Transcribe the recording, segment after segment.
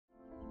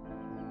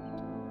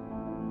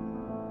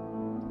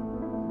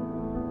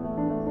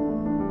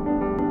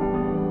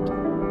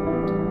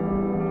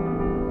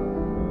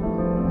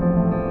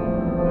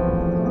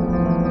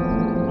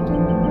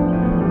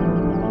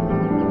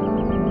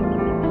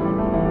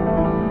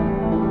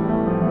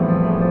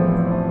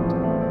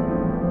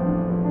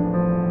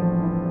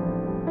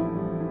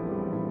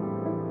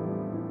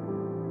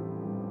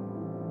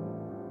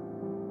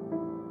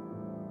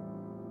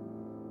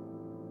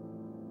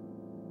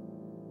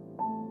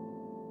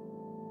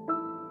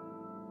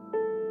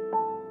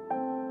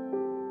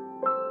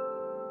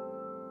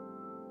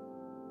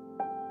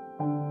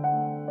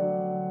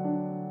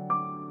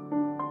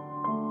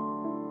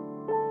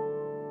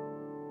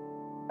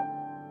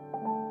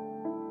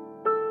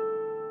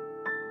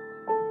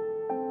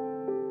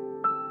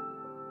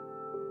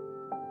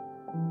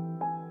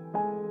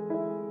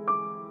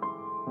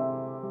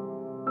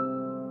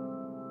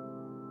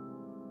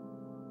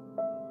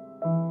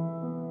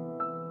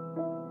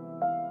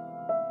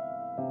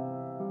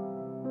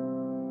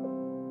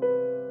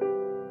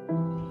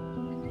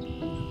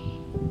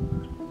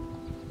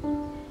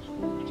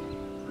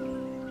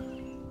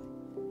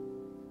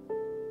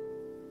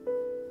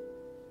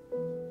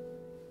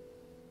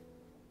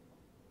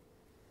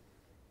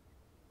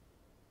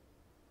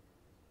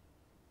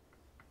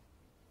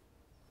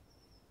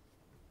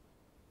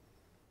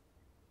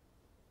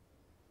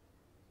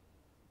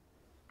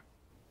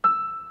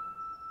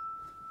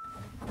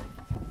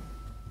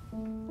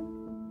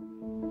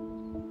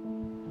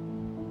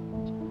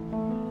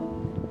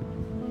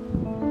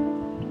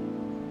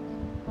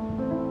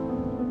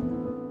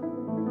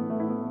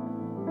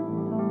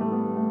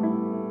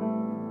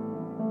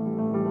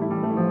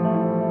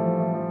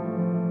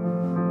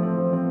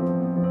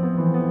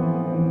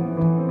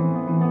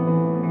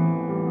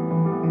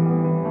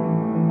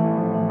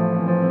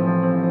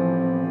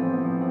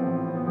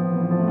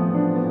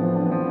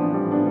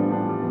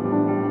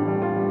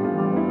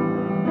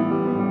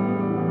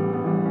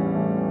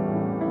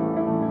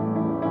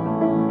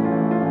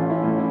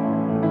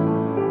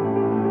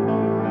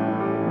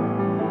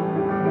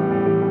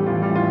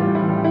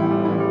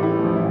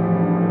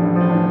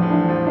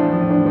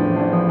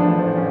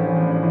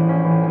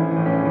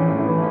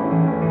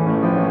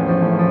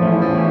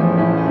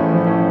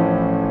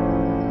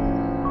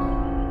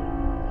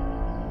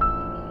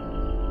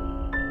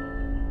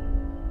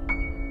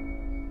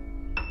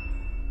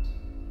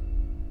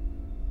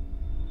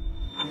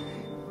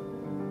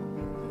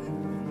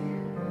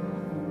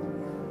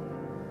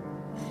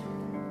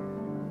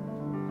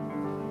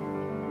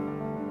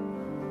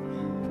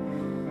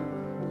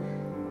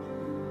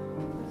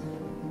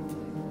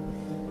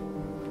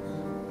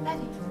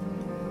Betty!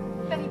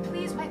 Betty,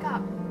 please wake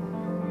up!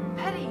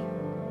 Betty!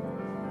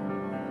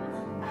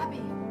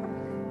 Abby!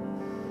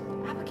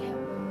 Abigail!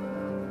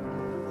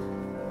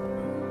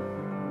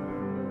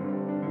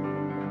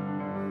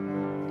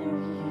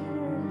 You're here.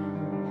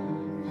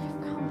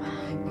 You've come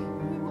back.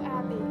 You,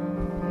 Abby.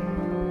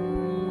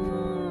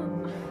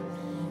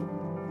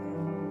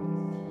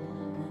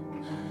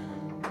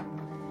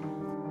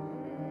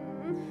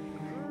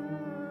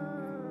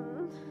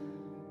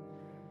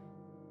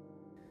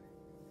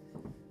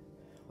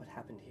 What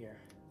happened here?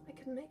 I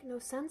can make no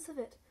sense of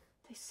it.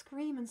 They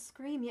scream and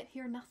scream, yet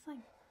hear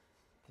nothing.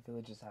 The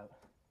village is out.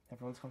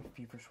 Everyone's gone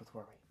feverish with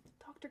worry.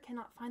 The doctor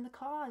cannot find the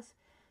cause.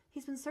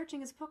 He's been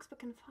searching his books but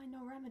can find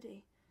no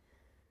remedy.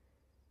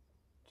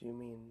 Do you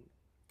mean...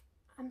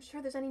 I'm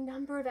sure there's any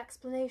number of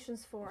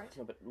explanations for it.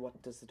 No, but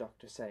what does the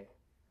doctor say?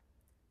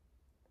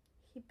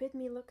 He bid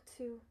me look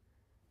to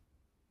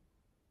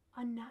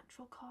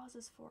unnatural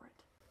causes for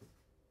it.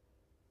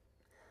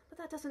 But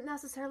that doesn't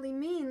necessarily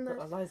mean that...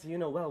 But Eliza, you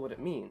know well what it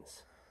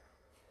means.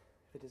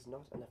 If it is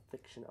not an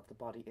affliction of the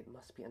body, it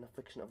must be an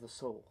affliction of the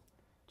soul.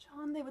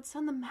 John, they would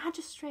send the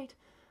magistrate.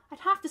 I'd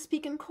have to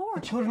speak in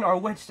court. The children are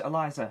witched,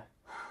 Eliza.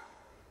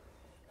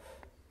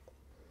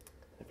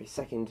 Every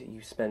second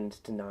you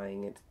spend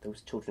denying it,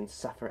 those children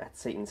suffer at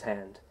Satan's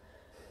hand.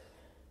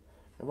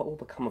 And what will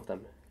become of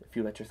them if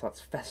you let your thoughts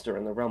fester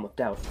in the realm of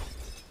doubt?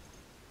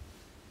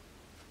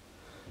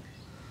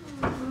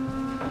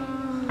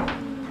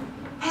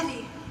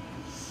 Betty!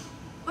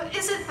 What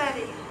is it,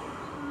 Betty?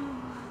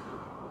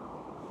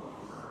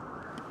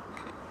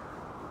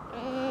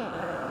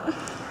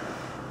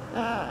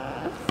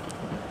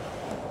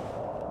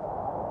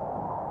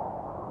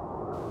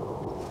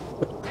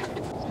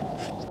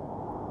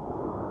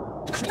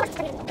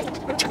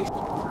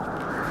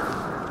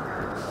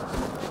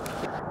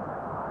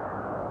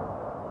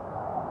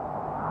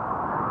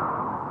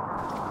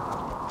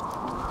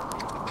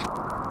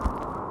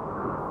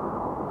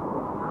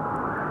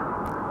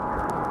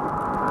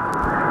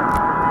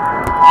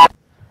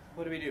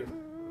 What do we do?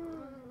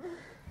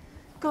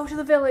 Go to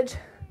the village.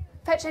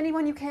 Fetch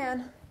anyone you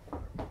can.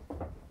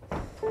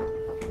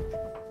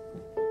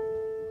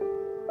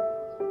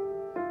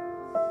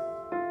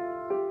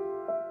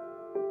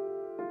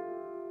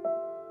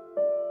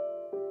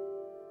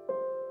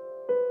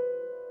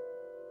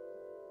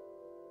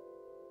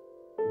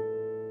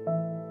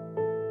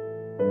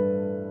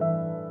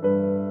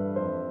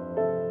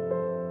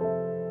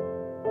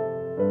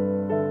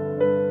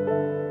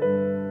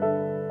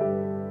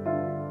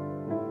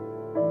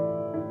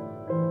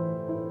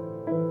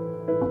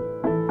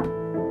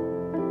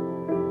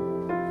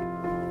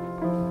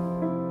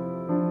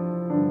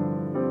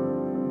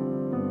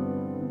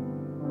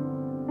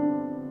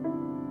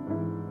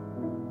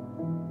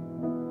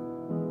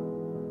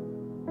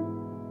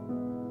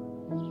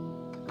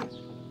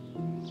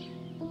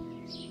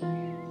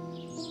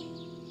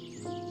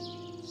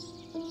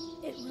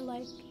 It were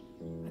like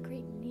a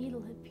great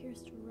needle had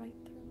pierced right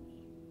through me.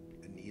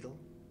 A needle?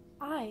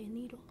 Aye, a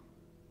needle.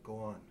 Go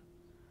on.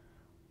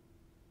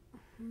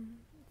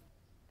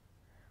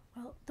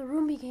 Well, the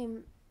room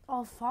became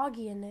all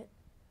foggy and it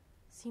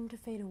seemed to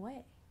fade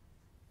away.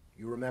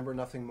 You remember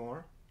nothing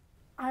more?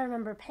 I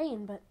remember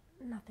pain, but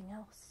nothing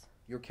else.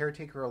 Your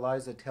caretaker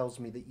Eliza tells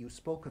me that you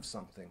spoke of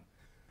something.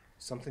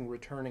 Something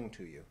returning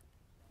to you.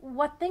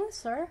 What thing,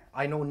 sir?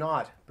 I know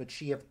not, but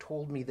she have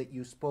told me that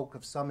you spoke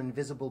of some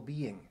invisible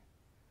being.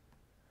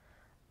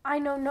 I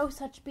know no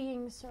such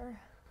being, sir.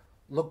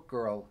 Look,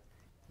 girl,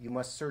 you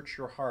must search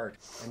your heart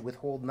and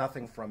withhold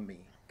nothing from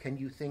me. Can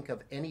you think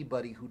of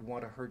anybody who'd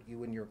want to hurt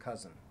you and your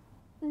cousin?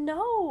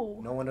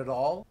 No. No one at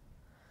all?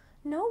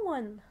 No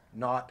one.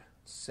 Not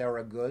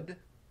Sarah Good?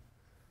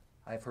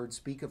 I've heard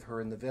speak of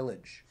her in the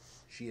village.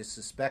 She is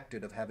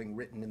suspected of having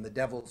written in the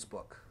Devil's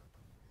Book.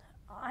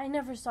 I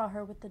never saw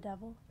her with the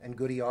devil. And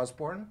Goody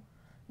Osborne?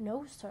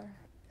 No, sir.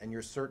 And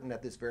you're certain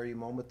at this very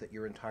moment that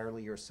you're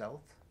entirely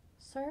yourself?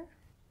 Sir?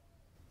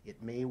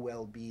 It may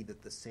well be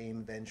that the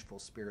same vengeful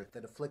spirit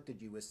that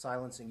afflicted you is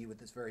silencing you at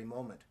this very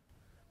moment.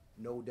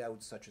 No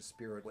doubt such a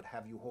spirit would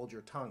have you hold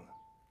your tongue.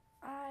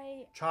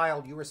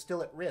 Child, you are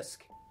still at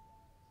risk.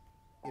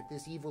 If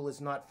this evil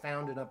is not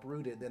found and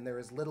uprooted, then there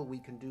is little we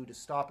can do to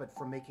stop it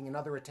from making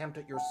another attempt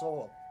at your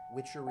soul.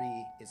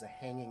 Witchery is a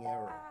hanging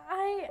arrow.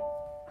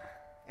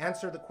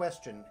 Answer the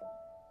question,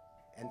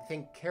 and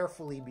think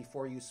carefully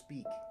before you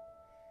speak.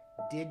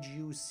 Did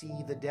you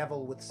see the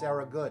devil with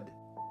Sarah Good?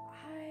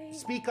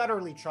 Speak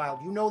utterly,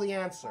 child. You know the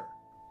answer.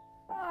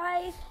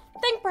 I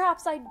think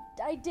perhaps I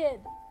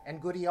did.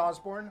 And Goody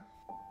Osborne?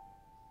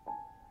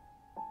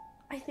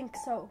 I think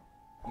so.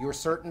 You're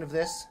certain of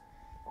this?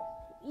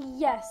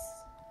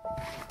 Yes.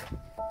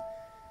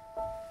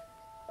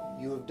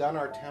 You have done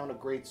our town a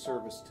great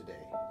service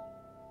today.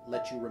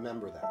 Let you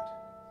remember that.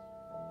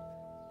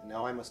 And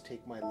now I must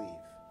take my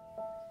leave.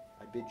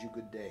 I bid you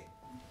good day.